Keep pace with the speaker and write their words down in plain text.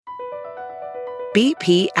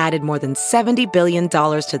BP added more than $70 billion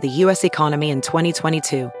to the U.S. economy in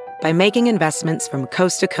 2022 by making investments from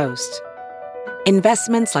coast to coast.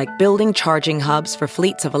 Investments like building charging hubs for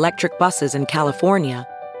fleets of electric buses in California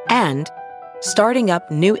and starting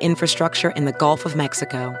up new infrastructure in the Gulf of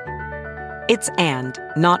Mexico. It's and,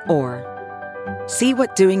 not or. See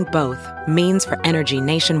what doing both means for energy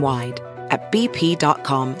nationwide at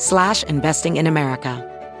bp.com/investing in America.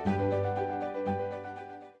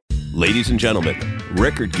 Ladies and gentlemen,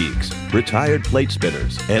 record geeks, retired plate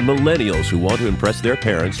spinners, and millennials who want to impress their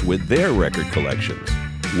parents with their record collections.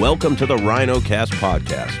 Welcome to the RhinoCast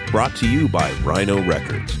podcast, brought to you by Rhino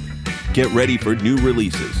Records. Get ready for new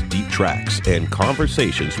releases, deep tracks, and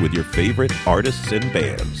conversations with your favorite artists and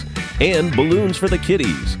bands. And balloons for the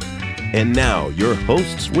kiddies. And now, your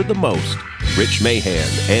hosts with the most, Rich Mahan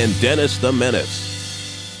and Dennis the Menace.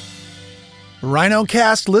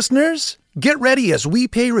 RhinoCast listeners, get ready as we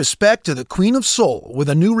pay respect to the Queen of Soul with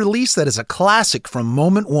a new release that is a classic from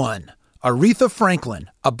moment one. Aretha Franklin,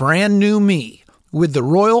 A Brand New Me, with the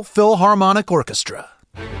Royal Philharmonic Orchestra.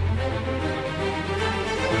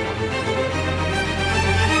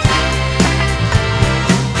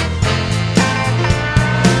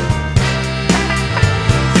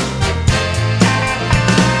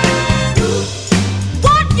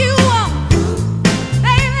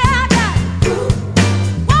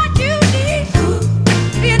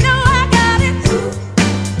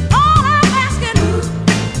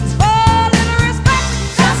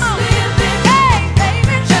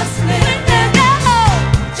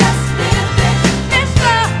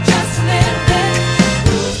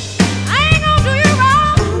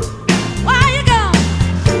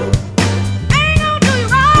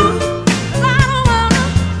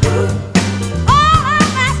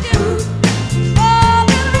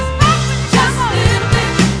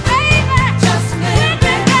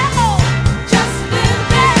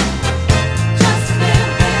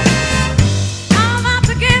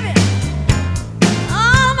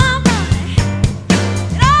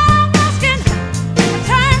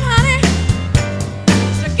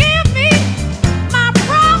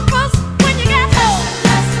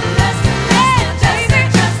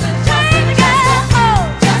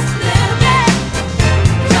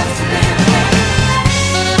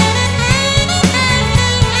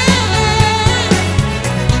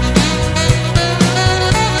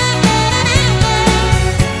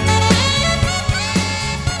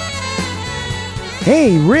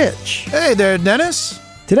 Hey, Rich. Hey there, Dennis.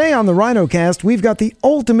 Today on the RhinoCast, we've got the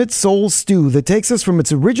ultimate soul stew that takes us from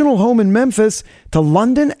its original home in Memphis to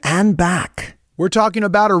London and back. We're talking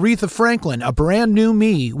about Aretha Franklin, A Brand New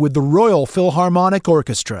Me, with the Royal Philharmonic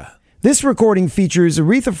Orchestra. This recording features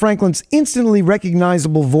Aretha Franklin's instantly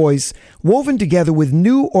recognizable voice woven together with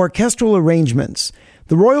new orchestral arrangements.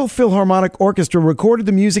 The Royal Philharmonic Orchestra recorded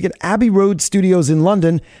the music at Abbey Road Studios in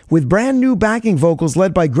London with brand new backing vocals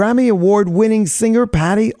led by Grammy Award-winning singer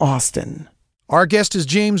Patti Austin. Our guest is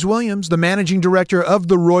James Williams, the managing director of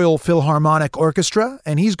the Royal Philharmonic Orchestra,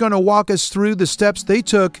 and he's going to walk us through the steps they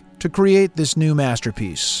took to create this new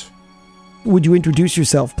masterpiece. Would you introduce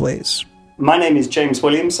yourself, please? My name is James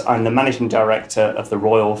Williams. I'm the managing director of the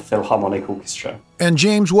Royal Philharmonic Orchestra. And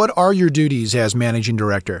James, what are your duties as managing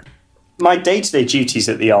director? My day-to-day duties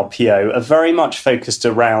at the RPO are very much focused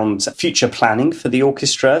around future planning for the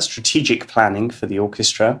orchestra, strategic planning for the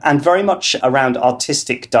orchestra, and very much around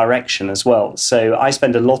artistic direction as well. So I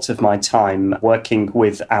spend a lot of my time working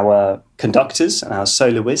with our conductors and our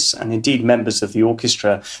soloists, and indeed members of the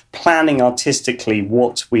orchestra, planning artistically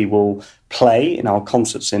what we will play in our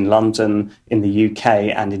concerts in London, in the UK,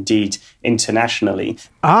 and indeed internationally.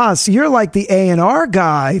 So you're like the A&R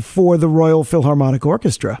guy for the Royal Philharmonic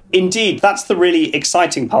Orchestra. Indeed, that's the really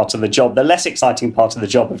exciting part of the job. The less exciting part of the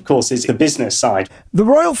job, of course, is the business side. The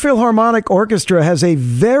Royal Philharmonic Orchestra has a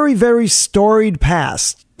very, very storied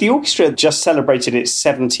past. The orchestra just celebrated its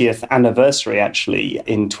 70th anniversary, actually,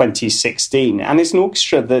 in 2016. And it's an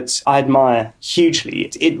orchestra that I admire hugely.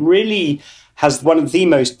 It really has one of the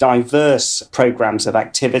most diverse programs of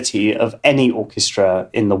activity of any orchestra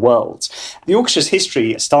in the world. The orchestra's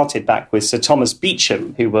history started back with Sir Thomas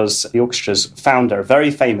Beecham, who was the orchestra's founder, a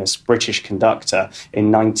very famous British conductor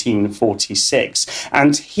in 1946.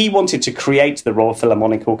 And he wanted to create the Royal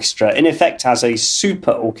Philharmonic Orchestra, in effect, as a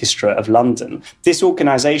super orchestra of London. This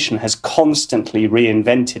organisation has constantly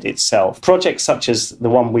reinvented itself. Projects such as the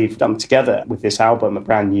one we've done together with this album, A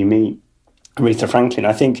Brand New Me, Aretha Franklin,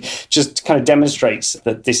 I think just kind of demonstrates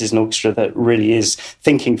that this is an orchestra that really is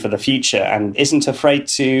thinking for the future and isn't afraid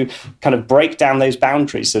to kind of break down those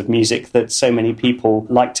boundaries of music that so many people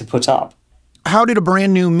like to put up. How did A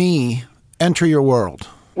Brand New Me enter your world?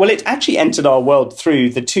 Well, it actually entered our world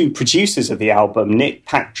through the two producers of the album, Nick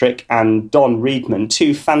Patrick and Don Reedman,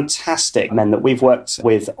 two fantastic men that we've worked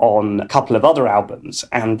with on a couple of other albums.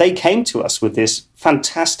 And they came to us with this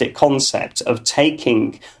fantastic concept of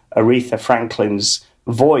taking Aretha Franklin's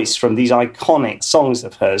voice from these iconic songs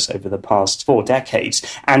of hers over the past 4 decades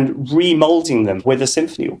and remoulding them with a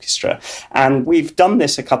symphony orchestra. And we've done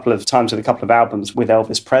this a couple of times with a couple of albums with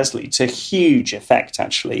Elvis Presley to huge effect,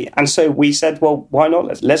 actually. And so we said, well, why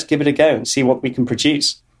not? Let's give it a go and see what we can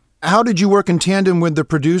produce. How did you work in tandem with the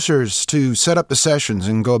producers to set up the sessions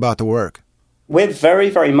and go about the work? We're very,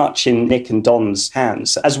 very much in Nick and Don's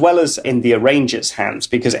hands, as well as in the arranger's hands,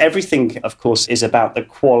 because everything, of course, is about the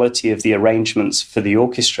quality of the arrangements for the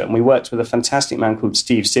orchestra. And we worked with a fantastic man called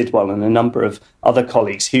Steve Sidwell and a number of other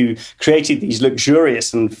colleagues who created these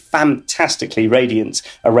luxurious and fantastically radiant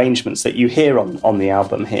arrangements that you hear on the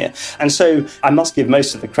album here. And so I must give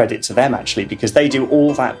most of the credit to them, actually, because they do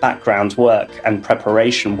all that background work and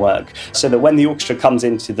preparation work so that when the orchestra comes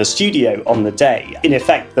into the studio on the day, in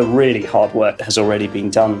effect, the really hard work has already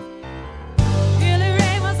been done.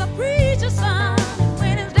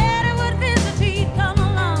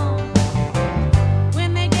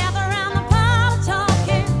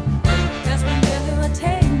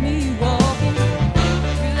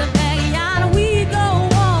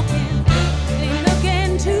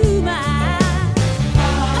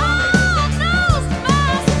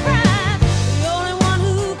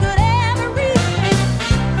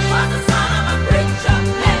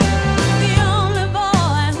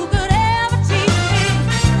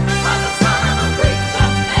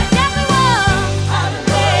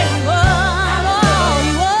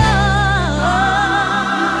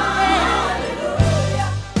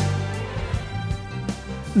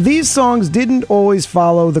 These songs didn't always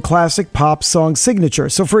follow the classic pop song signature.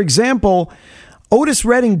 So, for example, Otis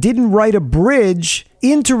Redding didn't write a bridge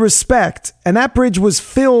into Respect, and that bridge was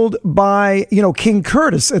filled by, King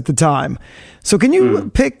Curtis at the time. So can you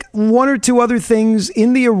pick one or two other things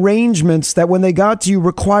in the arrangements that when they got to you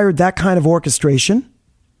required that kind of orchestration?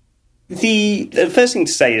 The first thing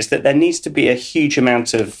to say is that there needs to be a huge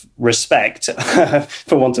amount of respect,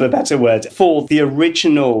 for want of a better word, for the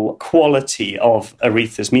original quality of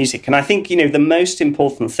Aretha's music. And I think, the most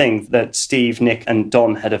important thing that Steve, Nick and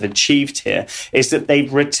Don had have achieved here is that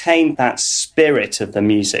they've retained that spirit of the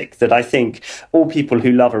music that I think all people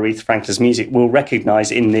who love Aretha Franklin's music will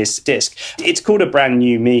recognize in this disc. It's called A Brand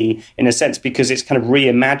New Me in a sense because it's kind of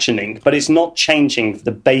reimagining, but it's not changing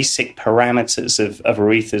the basic parameters of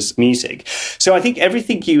Aretha's music. So I think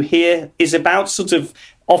everything you hear is about sort of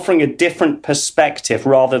offering a different perspective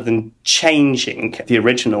rather than changing the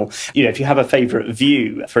original. If you have a favourite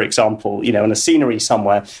view, for example, in a scenery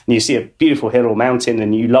somewhere, and you see a beautiful hill or mountain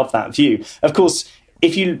and you love that view, of course,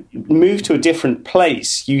 if you move to a different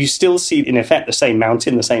place, you still see, in effect, the same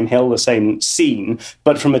mountain, the same hill, the same scene,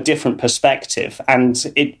 but from a different perspective.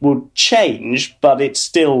 And it will change, but it's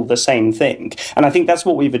still the same thing. And I think that's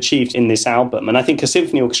what we've achieved in this album. And I think a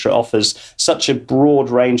symphony orchestra offers such a broad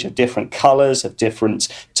range of different colours, of different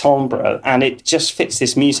timbre, and it just fits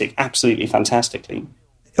this music absolutely fantastically.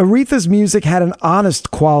 Aretha's music had an honest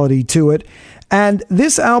quality to it. And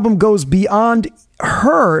this album goes beyond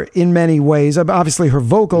her in many ways, obviously her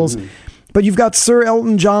vocals, but you've got Sir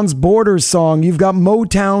Elton John's Borders song, you've got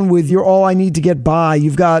Motown with You're All I Need to Get By,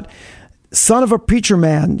 you've got Son of a Preacher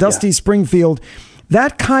Man, Dusty Springfield.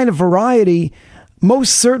 That kind of variety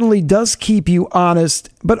most certainly does keep you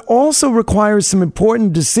honest, but also requires some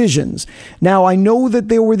important decisions. Now, I know that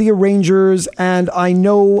there were the arrangers, and I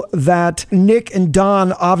know that Nick and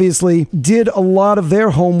Don obviously did a lot of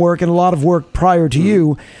their homework and a lot of work prior to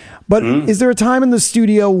you. But is there a time in the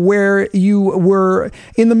studio where you were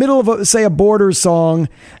in the middle of, say, a Borders song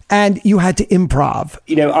and you had to improv?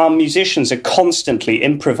 Our musicians are constantly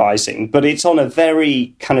improvising, but it's on a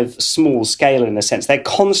very kind of small scale in a sense. They're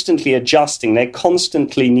constantly adjusting. They're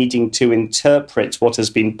constantly needing to interpret what has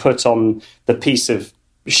been put on the piece of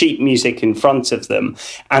sheet music in front of them,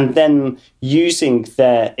 and then using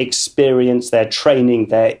their experience, their training,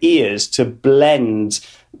 their ears to blend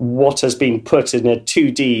what has been put in a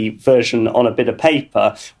 2D version on a bit of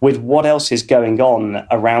paper with what else is going on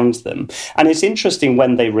around them. And it's interesting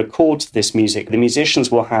when they record this music, the musicians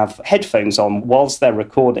will have headphones on whilst they're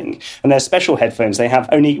recording, and they're special headphones. They have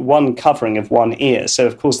only one covering of one ear. So,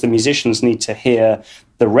 of course, the musicians need to hear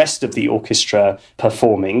the rest of the orchestra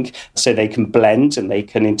performing, so they can blend and they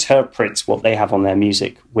can interpret what they have on their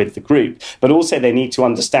music with the group. But also they need to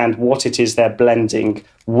understand what it is they're blending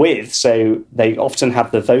with. So they often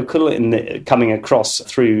have the vocal coming across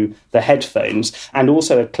through the headphones, and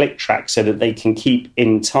also a click track so that they can keep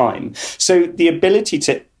in time. So the ability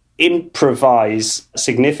to improvise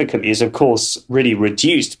significantly is, of course, really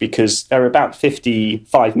reduced because there are about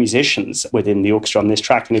 55 musicians within the orchestra on this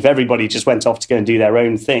track. And if everybody just went off to go and do their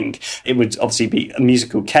own thing, it would obviously be a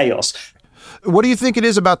musical chaos. What do you think it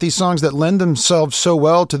is about these songs that lend themselves so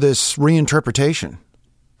well to this reinterpretation?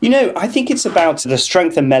 You know, I think it's about the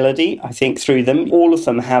strength of melody, I think, through them. All of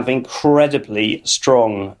them have incredibly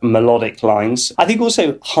strong melodic lines. I think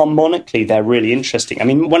also harmonically, they're really interesting. I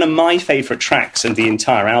mean, one of my favourite tracks in the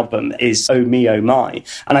entire album is Oh Me, Oh My.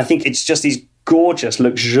 And I think it's just these gorgeous,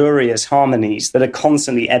 luxurious harmonies that are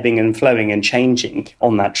constantly ebbing and flowing and changing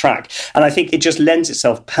on that track. And I think it just lends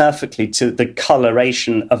itself perfectly to the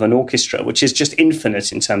coloration of an orchestra, which is just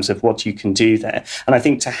infinite in terms of what you can do there. And I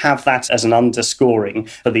think to have that as an underscoring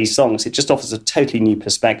for these songs, it just offers a totally new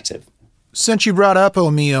perspective. Since you brought up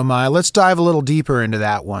Oh Me, Oh My, let's dive a little deeper into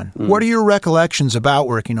that one. What are your recollections about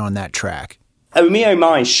working on that track? Oh Me, Oh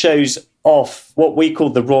My shows off what we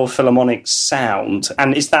call the Royal Philharmonic sound,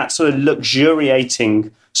 and it's that sort of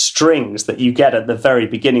luxuriating strings that you get at the very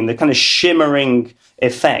beginning, the kind of shimmering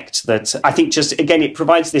effect that I think just, again, it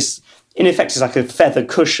provides this, in effect, it's like a feather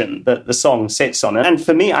cushion that the song sits on. And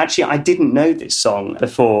for me, actually, I didn't know this song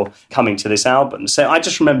before coming to this album. So I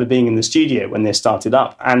just remember being in the studio when this started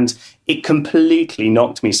up, and it completely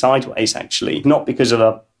knocked me sideways, actually, not because of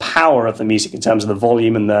the power of the music in terms of the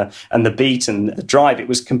volume and the beat and the drive. It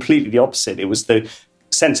was completely the opposite. It was the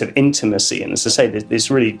sense of intimacy, and as I say, this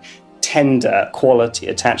really tender quality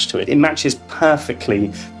attached to it. It matches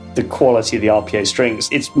perfectly the quality of the RPO strings.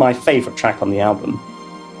 It's my favourite track on the album.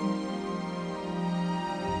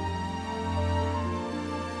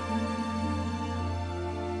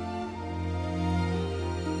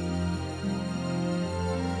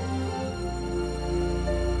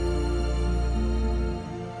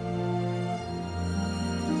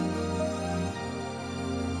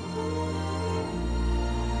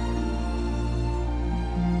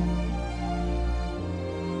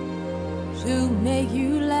 To make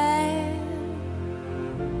you laugh,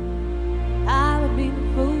 I would be the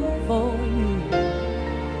fool for you.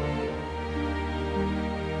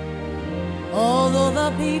 Although the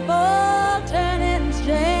people turn and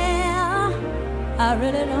stare, I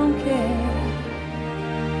really don't care.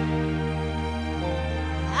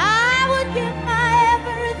 I would give my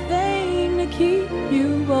everything to keep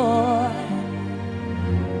you, boy.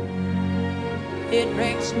 It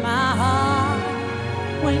breaks my heart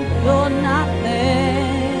when you're not there.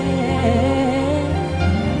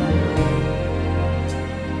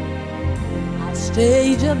 I'll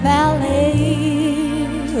stage a ballet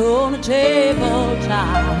on a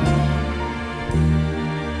tabletop,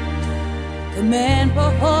 command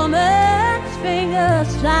performance, finger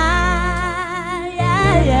slide,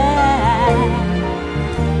 yeah, yeah.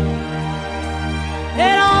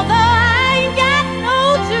 And although I ain't got no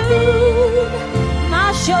tune,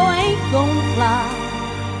 my show ain't gonna fly.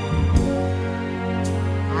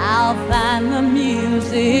 I'll find the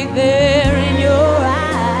music there in your eyes.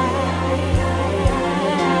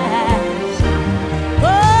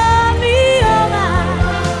 Oh, me, oh, my.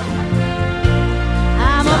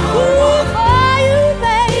 I'm a fool for you,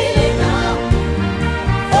 baby.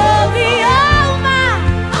 Oh, me, oh, my.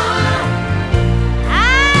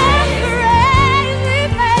 I'm crazy,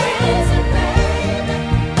 baby.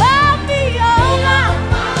 Oh, me, oh, my.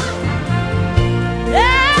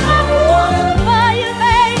 I'm a fool for you,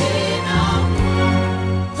 baby.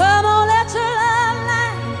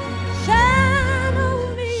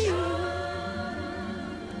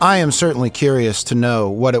 I am certainly curious to know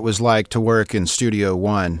what it was like to work in Studio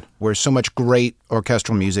One, where so much great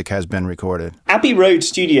orchestral music has been recorded. Abbey Road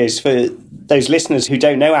Studios, for those listeners who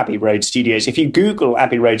don't know Abbey Road Studios, if you Google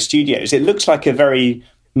Abbey Road Studios, it looks like a very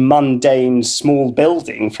mundane, small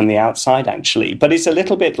building from the outside, actually. But it's a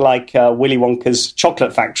little bit like Willy Wonka's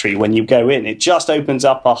chocolate factory when you go in. It just opens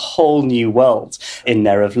up a whole new world in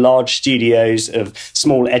there of large studios, of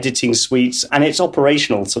small editing suites, and it's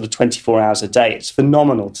operational sort of 24 hours a day. It's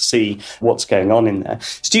phenomenal to see what's going on in there.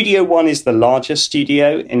 Studio One is the largest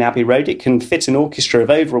studio in Abbey Road. It can fit an orchestra of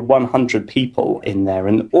over 100 people in there,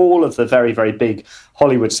 and all of the very, very big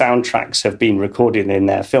Hollywood soundtracks have been recorded in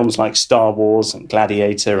there. Films like Star Wars and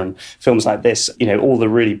Gladiator Gladiator and films like this, all the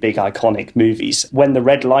really big iconic movies. When the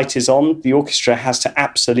red light is on, the orchestra has to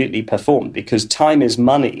absolutely perform because time is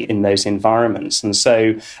money in those environments. And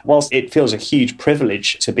so whilst it feels a huge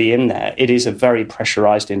privilege to be in there, it is a very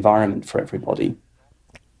pressurized environment for everybody.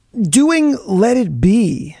 Doing Let It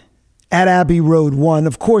Be at Abbey Road 1,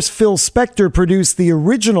 of course, Phil Spector produced the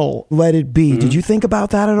original Let It Be. Did you think about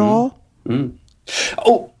that at all?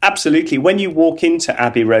 Oh, absolutely. When you walk into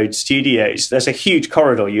Abbey Road Studios, there's a huge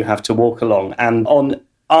corridor you have to walk along, and on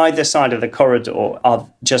either side of the corridor are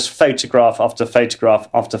just photograph after photograph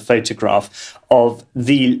after photograph of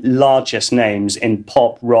the largest names in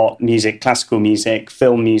pop, rock music, classical music,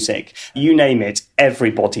 film music, you name it,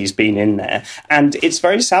 everybody's been in there. And it's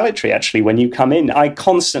very salutary, actually, when you come in. I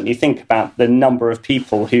constantly think about the number of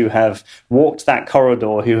people who have walked that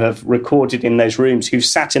corridor, who have recorded in those rooms, who've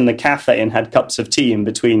sat in the cafe and had cups of tea in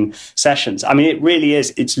between sessions. I mean, it really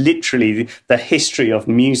is. It's literally the history of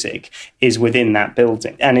music is within that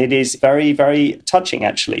building. And it is very, very touching,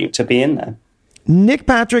 actually, to be in there. Nick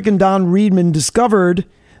Patrick and Don Reedman discovered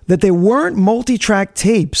that there weren't multi-track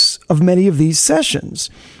tapes of many of these sessions.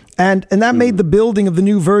 And that made the building of the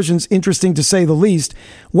new versions interesting, to say the least.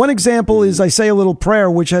 One example is I Say a Little Prayer,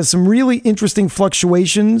 which has some really interesting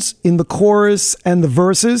fluctuations in the chorus and the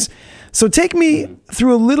verses. So take me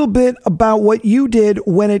through a little bit about what you did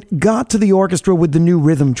when it got to the orchestra with the new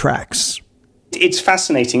rhythm tracks. It's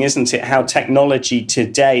fascinating, isn't it, how technology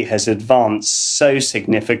today has advanced so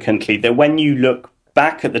significantly that when you look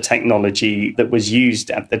back at the technology that was used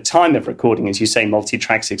at the time of recording, as you say,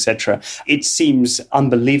 multi-tracks, etc., it seems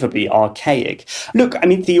unbelievably archaic. Look, I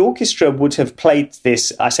mean, the orchestra would have played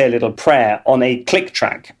this, I Say a Little Prayer, on a click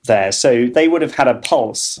track there. So they would have had a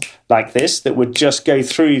pulse like this that would just go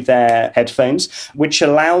through their headphones, which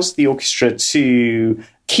allows the orchestra to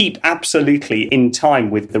keep absolutely in time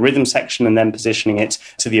with the rhythm section and then positioning it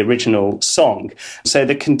to the original song. So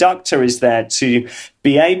the conductor is there to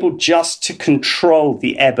be able just to control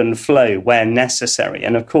the ebb and flow where necessary.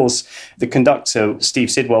 And of course, the conductor, Steve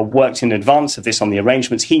Sidwell, worked in advance of this on the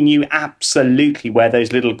arrangements. He knew absolutely where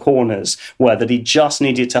those little corners were, that he just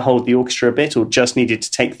needed to hold the orchestra a bit or just needed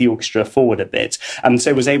to take the orchestra forward a bit. And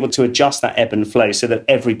so was able to adjust that ebb and flow so that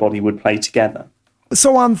everybody would play together.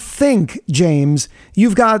 So on Think, James,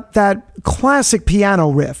 you've got that classic piano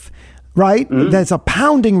riff, right? That's a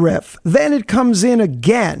pounding riff. Then it comes in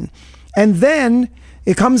again. And then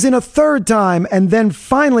it comes in a third time. And then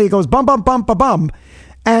finally it goes bum, bum, bum, bum, bum.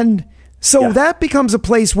 And so that becomes a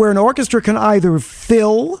place where an orchestra can either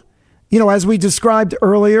fill, as we described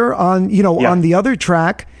earlier on, on the other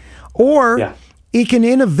track, or it can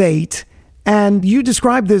innovate. And you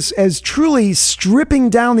describe this as truly stripping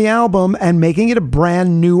down the album and making it a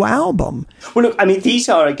brand new album. Well, look, I mean, these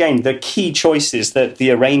are, again, the key choices that the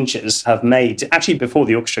arrangers have made actually before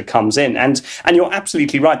the orchestra comes in. And you're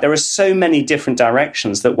absolutely right. There are so many different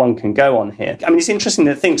directions that one can go on here. I mean, it's interesting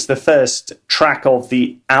that Think's the first track of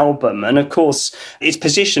the album. And of course, it's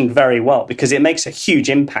positioned very well because it makes a huge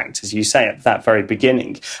impact, as you say, at that very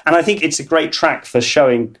beginning. And I think it's a great track for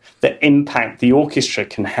showing the impact the orchestra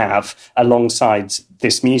can have alongside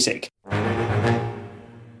this music.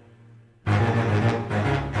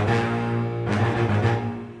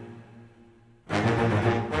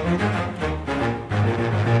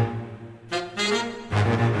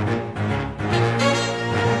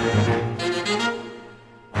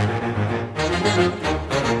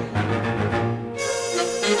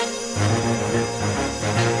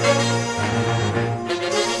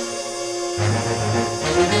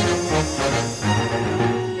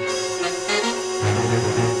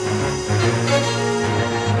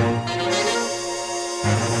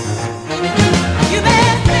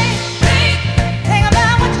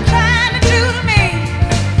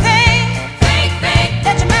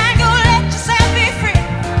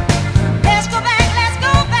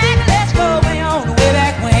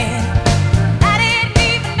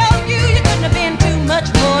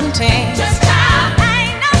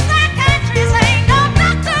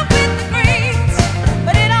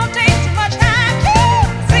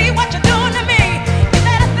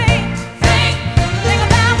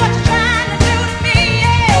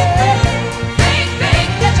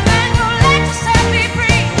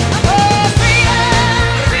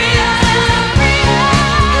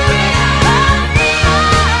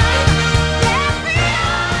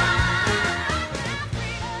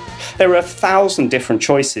 There are 1,000 different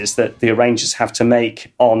choices that the arrangers have to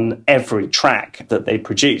make on every track that they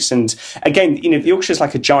produce. And again, the orchestra is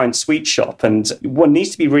like a giant sweet shop, and one needs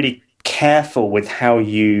to be really careful with how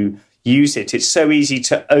you use it. It's so easy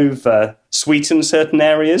to over sweeten certain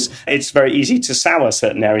areas. It's very easy to sour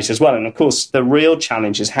certain areas as well. And of course, the real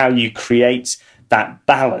challenge is how you create that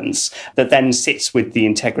balance that then sits with the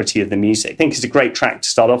integrity of the music. I think it's a great track to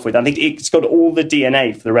start off with. I think it's got all the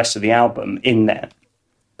DNA for the rest of the album in there.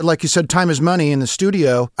 Like you said, time is money in the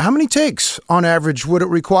studio. How many takes, on average, would it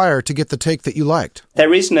require to get the take that you liked?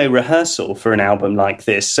 There is no rehearsal for an album like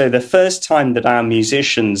this. So the first time that our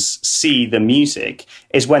musicians see the music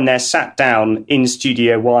is when they're sat down in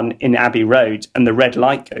Studio One in Abbey Road and the red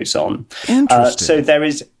light goes on. Interesting. So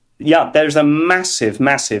there's a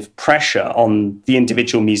massive pressure on the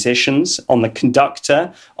individual musicians, on the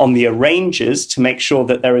conductor, on the arrangers to make sure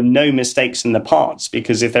that there are no mistakes in the parts.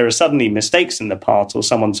 Because if there are suddenly mistakes in the part or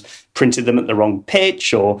someone's printed them at the wrong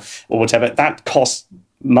pitch or whatever, that costs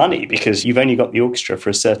money because you've only got the orchestra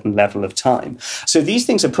for a certain level of time. So these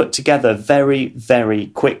things are put together very, very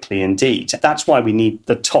quickly indeed. That's why we need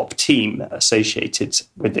the top team associated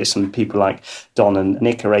with this, and people like Don and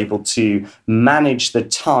Nick are able to manage the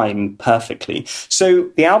time perfectly.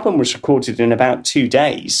 So the album was recorded in about 2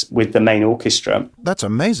 days with the main orchestra. That's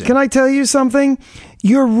amazing. Can I tell you something?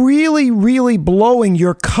 You're really, really blowing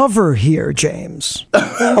your cover here, James.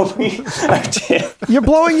 Oh dear. You're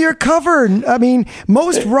blowing your cover. I mean,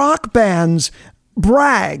 most rock bands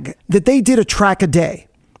brag that they did a track a day.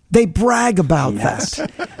 They brag about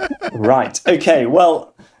that. Right. Okay.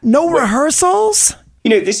 Well, no rehearsals? You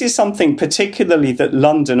know, this is something particularly that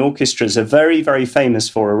London orchestras are very, very famous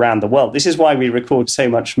for around the world. This is why we record so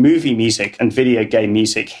much movie music and video game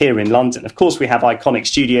music here in London. Of course, we have iconic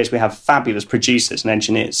studios. We have fabulous producers and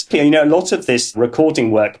engineers. You know, a lot of this recording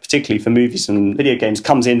work, particularly for movies and video games,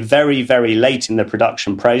 comes in very, very late in the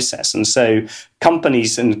production process. And so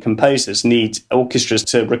companies and composers need orchestras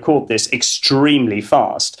to record this extremely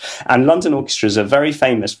fast. And London orchestras are very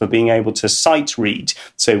famous for being able to sight read.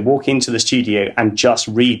 So walk into the studio and just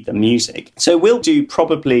read the music. So we'll do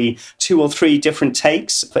probably 2 or 3 different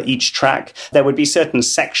takes for each track. There would be certain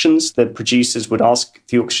sections that producers would ask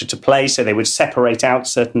the orchestra to play. So they would separate out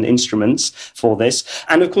certain instruments for this.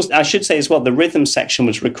 And of course, I should say as well, the rhythm section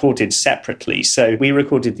was recorded separately. So we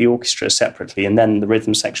recorded the orchestra separately, and then the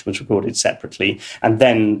rhythm section was recorded separately. And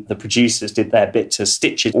then the producers did their bit to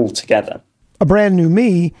stitch it all together. A Brand New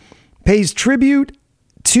Me pays tribute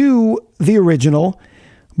to the original,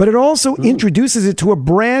 but it also introduces it to a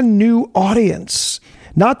brand new audience.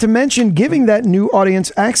 Not to mention giving that new audience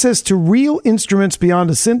access to real instruments beyond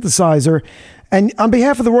a synthesizer. And on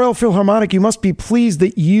behalf of the Royal Philharmonic, you must be pleased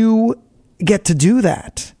that you get to do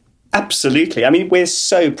that. Absolutely. I mean, we're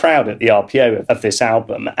so proud at the RPO of this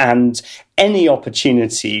album, and any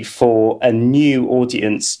opportunity for a new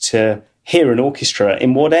audience to hear an orchestra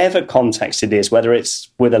in whatever context it is, whether it's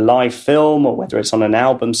with a live film or whether it's on an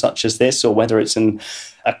album such as this or whether it's in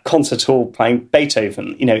a concert hall playing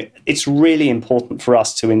Beethoven, you know, it's really important for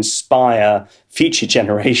us to inspire future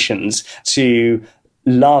generations to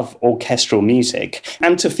love orchestral music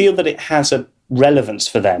and to feel that it has a relevance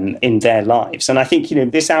for them in their lives. And I think, you know,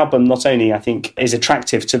 this album not only, I think, is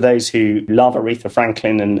attractive to those who love Aretha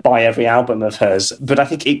Franklin and buy every album of hers, but I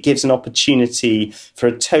think it gives an opportunity for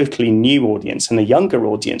a totally new audience and a younger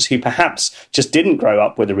audience who perhaps just didn't grow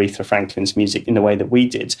up with Aretha Franklin's music in the way that we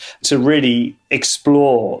did, to really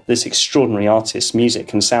explore this extraordinary artist's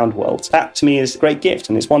music and sound world. That, to me, is a great gift,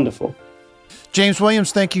 and it's wonderful. James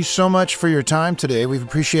Williams, thank you so much for your time today. We've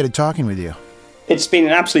appreciated talking with you. It's been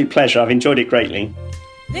an absolute pleasure. I've enjoyed it greatly.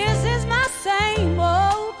 This is my same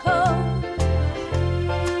old coat.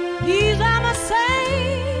 These are my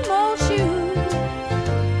same old shoes.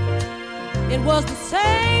 It was the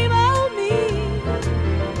same old me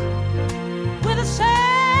with the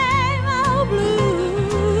same old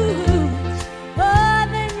blues. But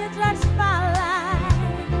then you touched my life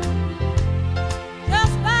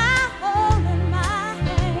just by holding my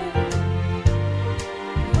hand.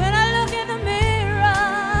 When I look in the mirror,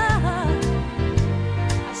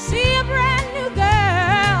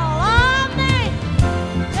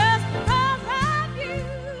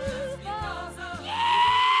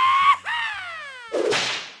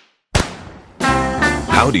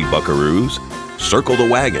 Howdy, buckaroos. Circle the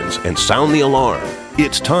wagons and sound the alarm.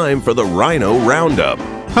 It's time for the Rhino Roundup.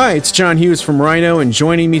 Hi, it's John Hughes from Rhino, and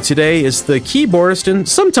joining me today is the keyboardist and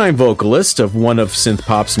sometime vocalist of one of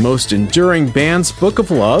synthpop's most enduring bands, Book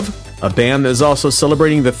of Love, a band that is also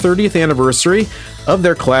celebrating the 30th anniversary of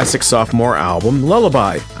their classic sophomore album,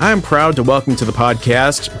 Lullaby. I'm proud to welcome to the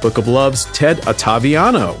podcast Book of Love's Ted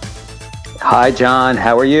Ottaviano. Hi, John.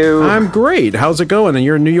 How are you? I'm great. How's it going? And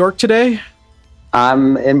you're in New York today?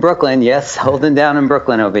 I'm in Brooklyn, yes, holding down in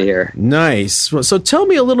Brooklyn over here. Nice. So tell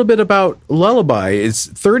me a little bit about Lullaby. It's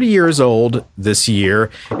 30 years old this year,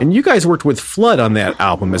 and you guys worked with Flood on that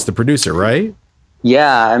album as the producer, right?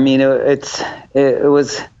 Yeah, I mean, it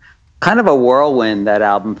was kind of a whirlwind, that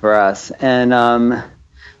album for us. And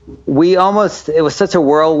it was such a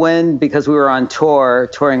whirlwind because we were on tour,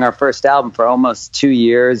 touring our first album for almost 2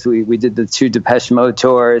 years. We did the 2 Depeche Mode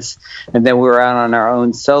tours, and then we were out on our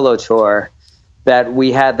own solo tour, that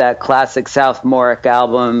we had that classic South Morrick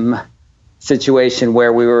album situation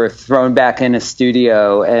where we were thrown back in a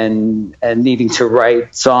studio and needing to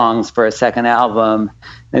write songs for a second album.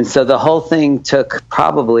 And so the whole thing took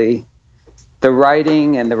probably, the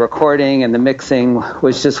writing and the recording and the mixing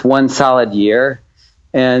was just one solid year.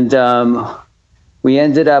 And we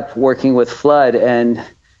ended up working with Flood, and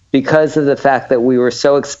because of the fact that we were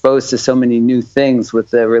so exposed to so many new things with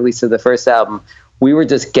the release of the first album, we were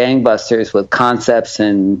just gangbusters with concepts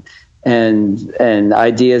and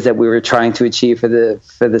ideas that we were trying to achieve for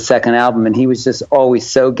the second album. And he was just always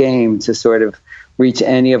so game to sort of reach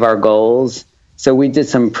any of our goals. So we did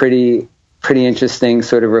some pretty interesting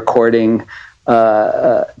sort of recording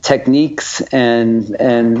techniques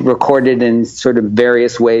and recorded in sort of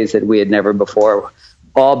various ways that we had never before,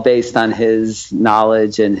 all based on his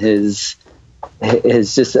knowledge and his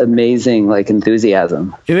just amazing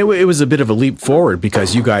enthusiasm. And it was a bit of a leap forward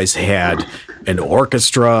because you guys had an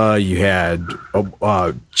orchestra, you had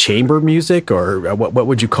chamber music, or what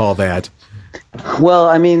would you call that? Well,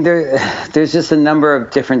 I mean, there's just a number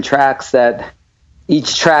of different tracks that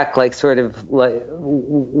each track we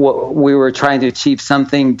were trying to achieve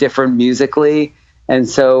something different musically. And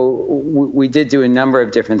so we did do a number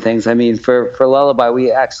of different things. I mean, for Lullaby,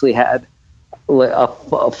 we actually had a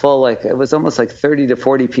full, it was almost 30 to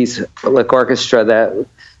 40 piece orchestra that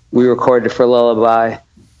we recorded for Lullaby.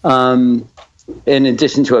 In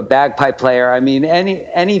addition to a bagpipe player, I mean,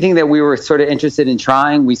 anything that we were sort of interested in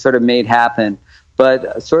trying, we sort of made happen.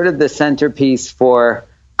 But sort of the centerpiece for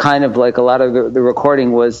kind of a lot of the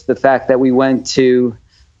recording was the fact that we went to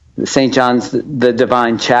St. John's the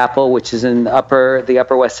Divine Chapel, which is in the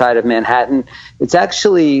Upper West Side of Manhattan. It's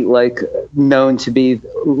actually known to be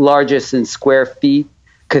the largest in square feet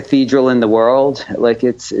cathedral in the world.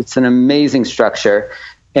 It's an amazing structure.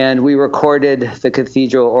 And we recorded the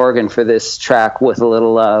cathedral organ for this track, With a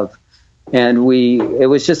Little Love. And it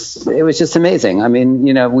was just amazing. I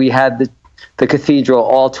mean, we had the cathedral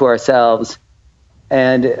all to ourselves.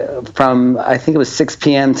 And from, I think it was 6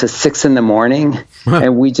 p.m. to 6 in the morning.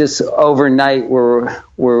 And we just overnight were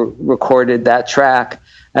recorded that track,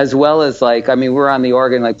 as well as we were on the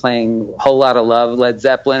organ, playing Whole Lotta Love, Led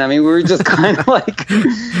Zeppelin. I mean, we were just kind of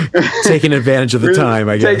taking advantage of the time,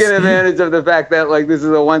 I guess. Taking advantage of the fact that this is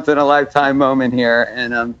a once in a lifetime moment here.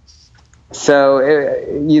 And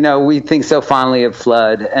so, we think so fondly of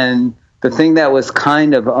Flood. And the thing that was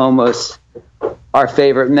kind of almost our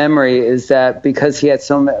favorite memory is that because he had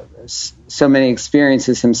so many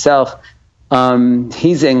experiences himself,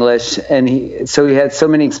 he's English, and so he had so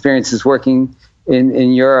many experiences working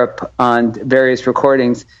in Europe on various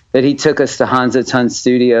recordings that he took us to Hansa Ton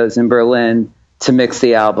Studios in Berlin to mix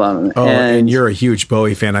the album. Oh, and you're a huge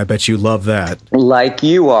Bowie fan. I bet you love that. Like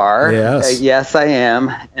you are. Yes. Yes, I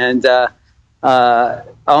am. And oh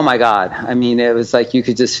my God. I mean, it was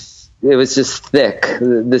it was just thick.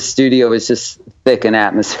 The studio was just thick in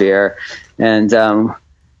atmosphere. And,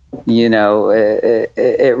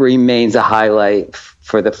 it remains a highlight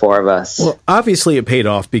for the four of us. Well, obviously it paid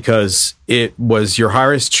off because it was your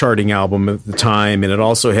highest charting album at the time, and it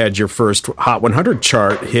also had your first Hot 100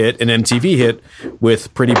 chart hit, an MTV hit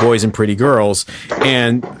with Pretty Boys and Pretty Girls.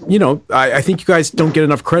 And, I think you guys don't get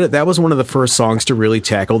enough credit. That was one of the first songs to really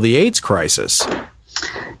tackle the AIDS crisis.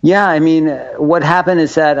 Yeah, I mean, what happened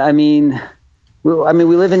is that, we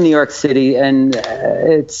live in New York City, and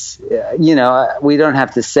it's, we don't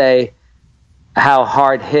have to say how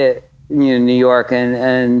hard hit, New York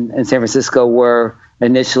and San Francisco were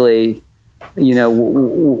initially,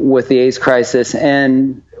 with the AIDS crisis.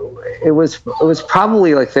 And it was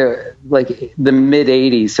probably the mid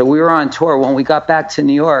 80s. So we were on tour when we got back to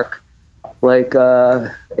New York,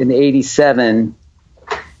 in 87.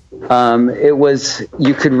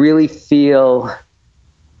 You could really feel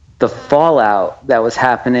the fallout that was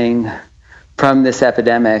happening from this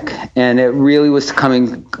epidemic, and it really was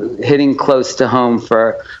hitting close to home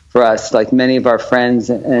for us. Many of our friends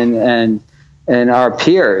and our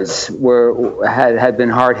peers had been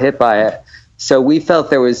hard hit by it. So we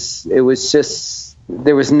felt there was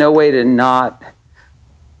no way to not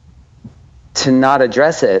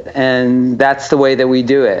address it, and that's the way that we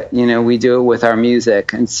do it. We do it with our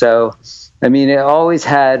music. And so I mean, it always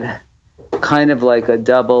had kind of like a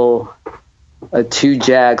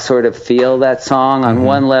 2-jag sort of feel, that song. On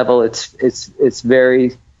one level, it's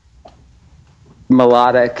very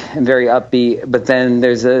melodic and very upbeat, but then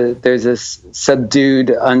there's a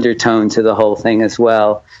subdued undertone to the whole thing as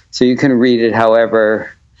well. So you can read it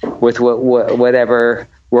however, with whatever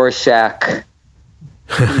Rorschach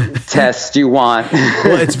test you want.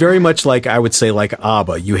 Well, it's very much like, I would say, like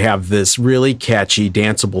ABBA. You have this really catchy,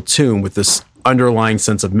 danceable tune with this underlying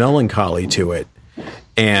sense of melancholy to it.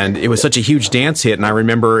 And it was such a huge dance hit, and I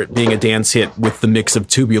remember it being a dance hit with the mix of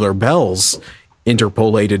Tubular Bells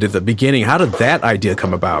interpolated at the beginning. How did that idea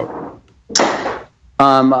come about?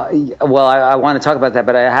 Well, I want to talk about that,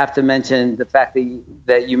 but I have to mention the fact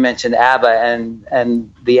that you mentioned ABBA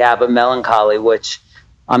and the ABBA melancholy, which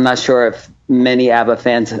I'm not sure if many ABBA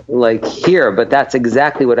fans like hear, but that's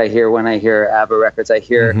exactly what I hear when I hear ABBA records. I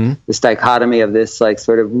hear this dichotomy of this like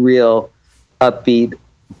sort of real upbeat,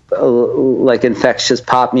 like infectious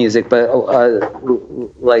pop music, but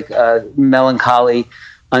like melancholy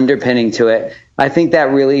underpinning to it. I think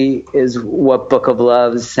that really is what Book of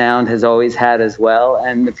Love's sound has always had as well.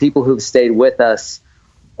 And the people who've stayed with us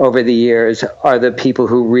over the years are the people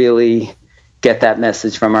who really get that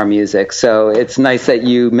message from our music. So it's nice that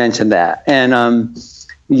you mentioned that. And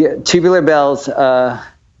Tubular Bells,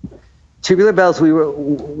 we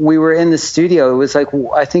were in the studio. It was like,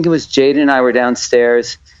 I think it was Jade and I were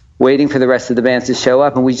downstairs waiting for the rest of the band to show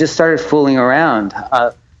up, and we just started fooling around.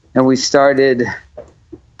 And we started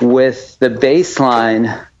with the bass line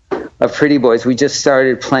of Pretty Boys. We just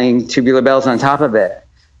started playing Tubular Bells on top of it.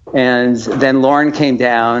 And then Lauren came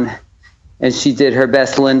down and she did her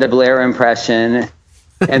best Linda Blair impression.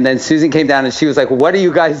 And then Susan came down and she was like, "What are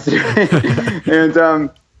you guys doing?" And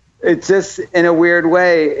it just, in a weird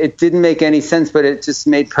way, it didn't make any sense, but it just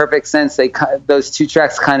made perfect sense. Those two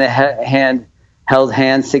tracks kind of held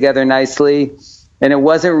hands together nicely. And it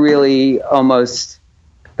wasn't really almost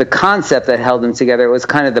the concept that held them together. It was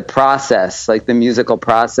kind of the process, like the musical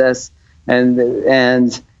process.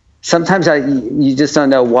 And sometimes you just don't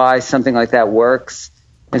know why something like that works.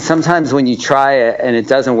 And sometimes when you try it and it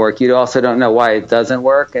doesn't work, you also don't know why it doesn't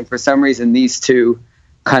work. And for some reason, these two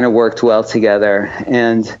kind of worked well together.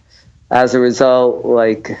 And as a result,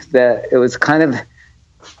 like that, it was kind of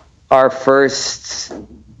our first,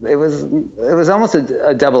 it was almost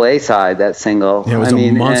a double A side, that single. Yeah, it was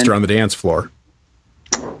a monster on the dance floor.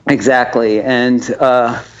 Exactly. And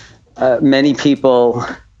many people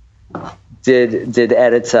did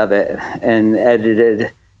edits of it and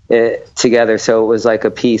edited it together, so it was like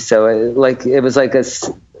a piece. So it was like a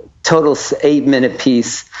total 8-minute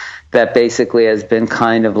piece that basically has been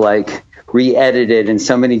kind of like re-edited in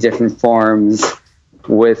so many different forms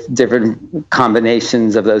with different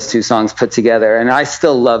combinations of those two songs put together. And I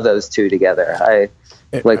still love those two together.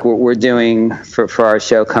 We're doing for our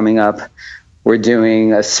show coming up, we're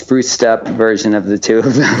doing a spruced up version of the two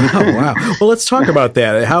of them. Oh, wow. Well, let's talk about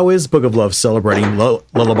that. How is Book of Love celebrating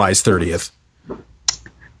Lullaby's 30th?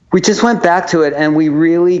 We just went back to it, and we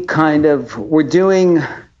really we're doing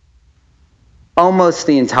almost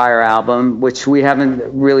the entire album, which we haven't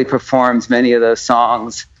really performed many of those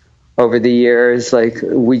songs over the years. Like,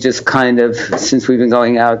 we just since we've been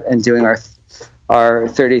going out and doing our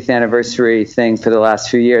 30th anniversary thing for the last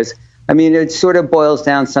few years, I mean, it sort of boils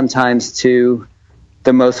down sometimes to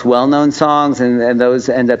the most well-known songs, and those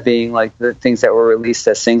end up being like the things that were released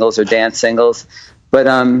as singles or dance singles. But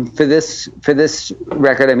for this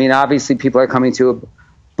record, I mean, obviously people are coming to a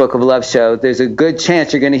Book of Love show. There's a good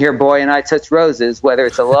chance you're going to hear "Boy and I Touch Roses," whether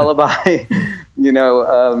it's a lullaby,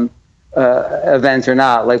 event or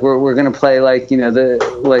not. Like we're going to play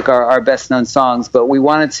our best known songs, but we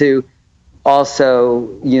wanted to also,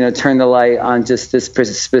 turn the light on just this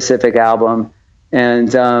specific album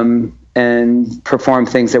and perform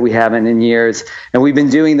things that we haven't in years. And we've been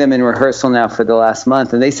doing them in rehearsal now for the last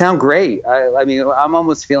month, and they sound great. I mean, I'm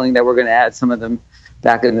almost feeling that we're going to add some of them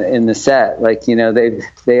back in the set. Like,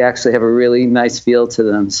 they actually have a really nice feel to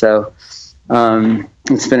them. So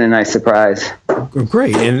it's been a nice surprise.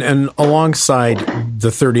 Great. And alongside the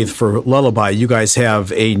 30th for Lullaby, you guys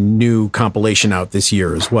have a new compilation out this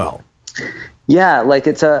year as well. Yeah, like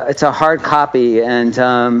it's a hard copy, and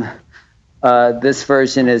this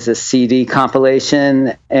version is a CD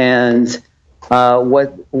compilation. And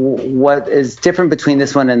what is different between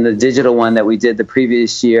this one and the digital one that we did the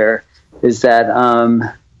previous year is that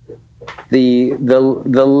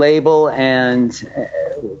the label and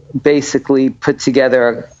basically put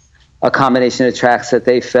together a combination of tracks that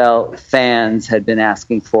they felt fans had been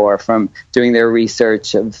asking for from doing their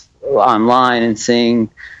research online and seeing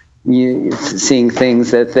seeing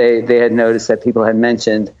things that they had noticed that people had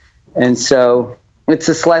mentioned. And so it's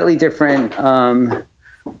a slightly different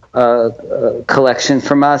collection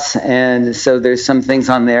from us. And so there's some things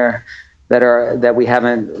on there that we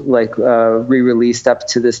haven't re-released up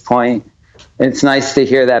to this point. And it's nice to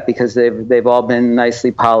hear that because they've all been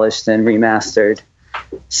nicely polished and remastered.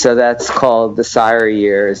 So that's called The Sire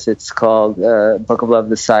Years. It's called Book of Love,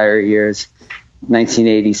 The Sire Years,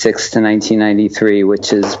 1986 to 1993,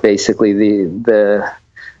 which is basically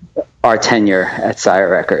our tenure at Sire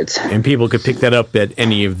Records. And people could pick that up at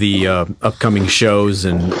any of the upcoming shows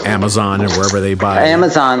and Amazon or wherever they buy.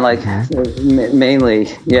 Amazon, mainly,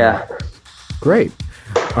 yeah. Great.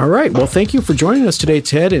 All right. Well, thank you for joining us today,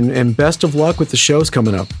 Ted, and best of luck with the shows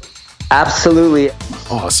coming up. Absolutely.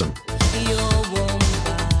 Awesome.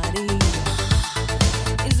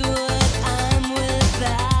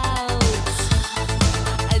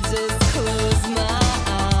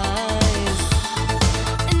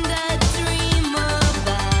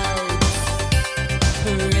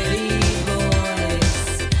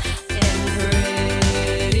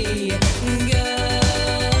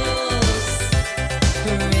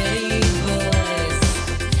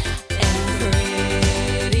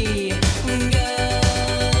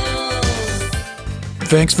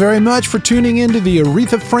 Thanks very much for tuning into the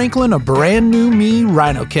Aretha Franklin, A Brand New Me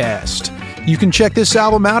Rhinocast. You can check this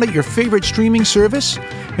album out at your favorite streaming service,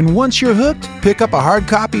 and once you're hooked, pick up a hard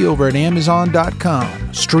copy over at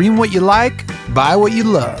Amazon.com. Stream what you like, buy what you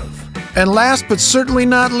love. And last but certainly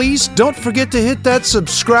not least, don't forget to hit that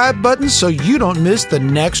subscribe button so you don't miss the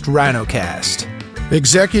next Rhinocast.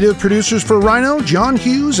 Executive producers for Rhino, John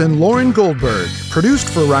Hughes and Lauren Goldberg. Produced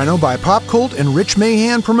for Rhino by Pop Cult and Rich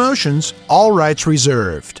Mahan Promotions, all rights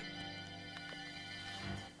reserved.